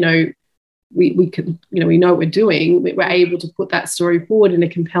that, we can, we know what we're doing. We're able to put that story forward in a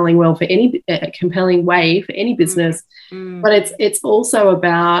compelling way for any business. But it's also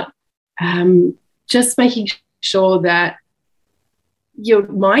about just making sure that you're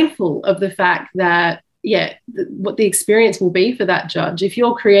mindful of the fact that, what the experience will be for that judge. If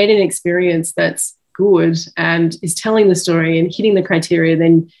you're creating an experience that's good and is telling the story and hitting the criteria,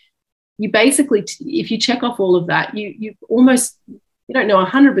 then you basically, if you check off all of that, you almost, you don't know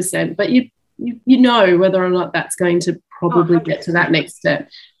 100%, but you know whether or not that's going to probably get to that next step.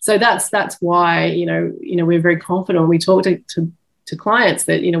 So that's why we're very confident when we talk to clients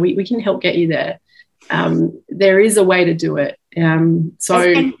that we can help get you there. There is a way to do it.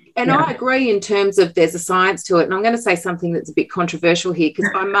 I agree in terms of there's a science to it. And I'm going to say something that's a bit controversial here,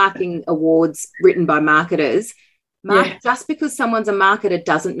 because I'm marking awards written by marketers. Just because someone's a marketer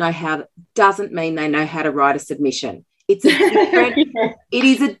doesn't mean they know how to write a submission. It's it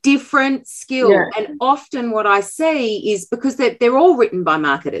is a different skill. And often what I see is because they're all written by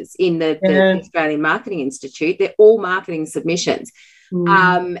marketers in the Australian Marketing Institute. They're all marketing submissions.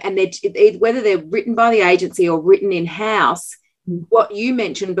 And whether they're written by the agency or written in-house, what you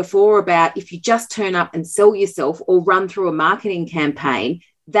mentioned before about if you just turn up and sell yourself or run through a marketing campaign,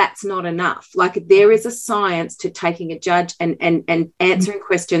 that's not enough. Like, there is a science to taking a judge and answering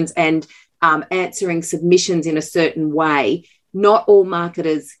questions and answering submissions in a certain way. Not all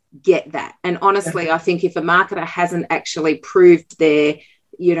marketers get that. And honestly, I think if a marketer hasn't actually proved their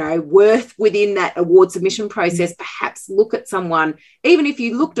worth within that award submission process, perhaps look at someone, even if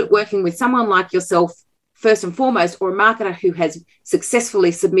you looked at working with someone like yourself first and foremost, or a marketer who has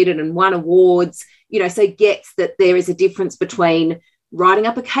successfully submitted and won awards, so gets that there is a difference between writing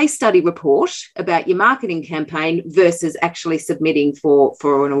up a case study report about your marketing campaign versus actually submitting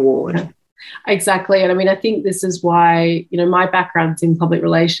for an award. Exactly. And I mean, I think this is why, my background's in public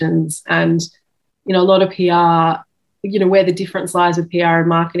relations, and, a lot of PR, where the difference lies with PR and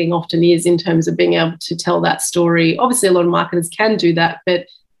marketing often is in terms of being able to tell that story. Obviously, a lot of marketers can do that, but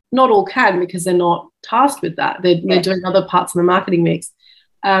not all can, because they're not tasked with that. They're doing other parts of the marketing mix.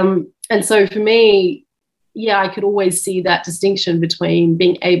 And so for me, I could always see that distinction between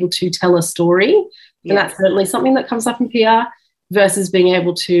being able to tell a story, and that's certainly something that comes up in PR, versus being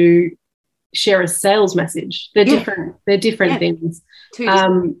able to share a sales message. They're different. They're different things.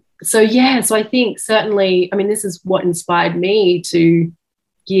 So I think certainly, I mean, this is what inspired me to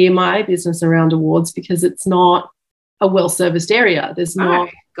gear my business around awards, because it's not a well-serviced area. There's not,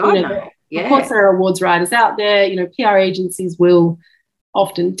 of course there are awards writers out there, PR agencies will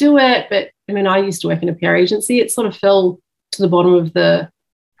often do it, but I mean, I used to work in a PR agency. It sort of fell to the bottom of the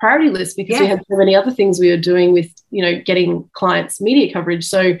priority list because we had so many other things we were doing with, getting clients media coverage.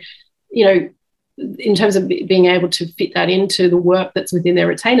 So, in terms of being able to fit that into the work that's within their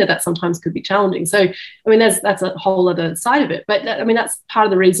retainer, that sometimes could be challenging. So, I mean, that's a whole other side of it. But that's part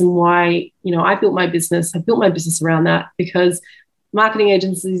of the reason why, I built my business around that, because marketing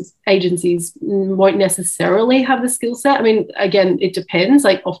agencies won't necessarily have the skill set. I mean, again, it depends.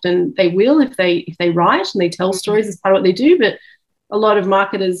 Like, often they will if they write and they tell stories as part of what they do, but a lot of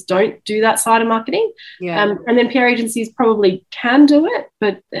marketers don't do that side of marketing. And then PR agencies probably can do it,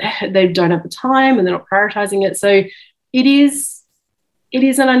 but they don't have the time and they're not prioritizing it. So it is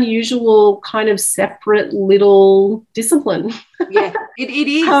an unusual kind of separate little discipline. It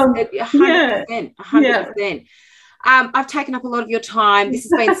is 100%. I've taken up a lot of your time. This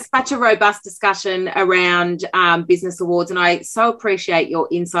has been such a robust discussion around business awards, and I so appreciate your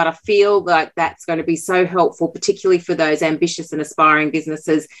insight. I feel like that's going to be so helpful, particularly for those ambitious and aspiring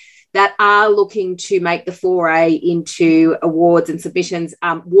businesses that are looking to make the foray into awards and submissions.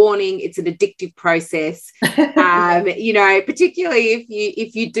 Warning, it's an addictive process. Particularly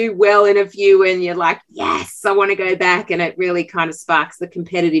if you do well in a few and you're like, yes, I want to go back, and it really kind of sparks the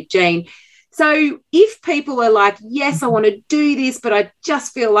competitive gene. So if people are like, yes, I want to do this, but I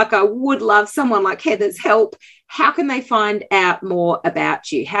just feel like I would love someone like Heather's help, how can they find out more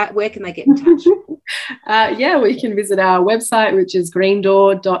about you? Where can they get in touch? We can visit our website, which is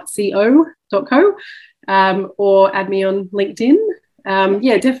greendoor.co.co, or add me on LinkedIn.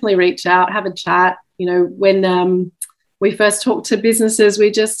 Definitely reach out, have a chat. When we first talk to businesses,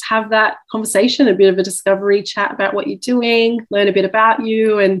 we just have that conversation, a bit of a discovery chat about what you're doing, learn a bit about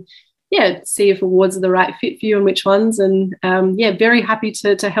you, and see if awards are the right fit for you and which ones. And very happy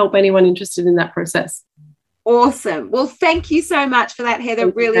to help anyone interested in that process. Awesome. Well, thank you so much for that, Heather.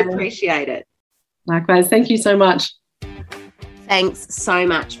 Really appreciate it. Likewise. Thank you so much. Thanks so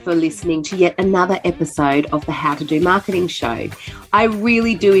much for listening to yet another episode of the How to Do Marketing Show. I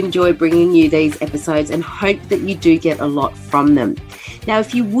really do enjoy bringing you these episodes and hope that you do get a lot from them. Now,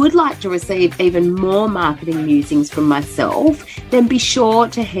 if you would like to receive even more marketing musings from myself, then be sure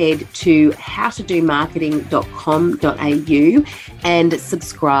to head to howtodomarketing.com.au and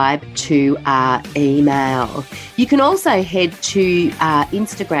subscribe to our email. You can also head to our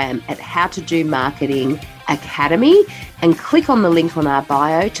Instagram at How to Do Marketing Academy and click on the link on our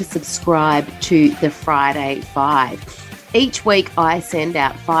bio to subscribe to the Friday 5. Each week I send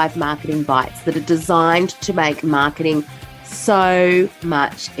out 5 marketing bites that are designed to make marketing so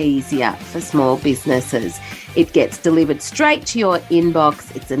much easier for small businesses. It gets delivered straight to your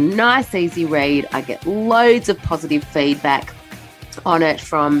inbox. It's a nice, easy read. I get loads of positive feedback on it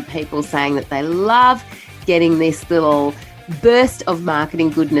from people saying that they love getting this little burst of marketing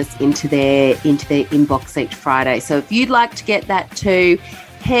goodness into their inbox each Friday. So if you'd like to get that too,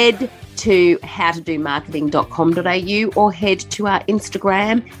 head to howtodomarketing.com.au or head to our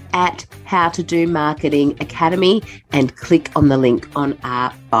Instagram at How to Do Marketing Academy and click on the link on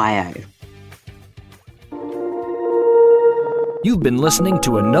our bio. You've been listening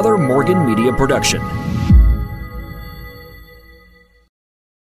to another Morgan Media production.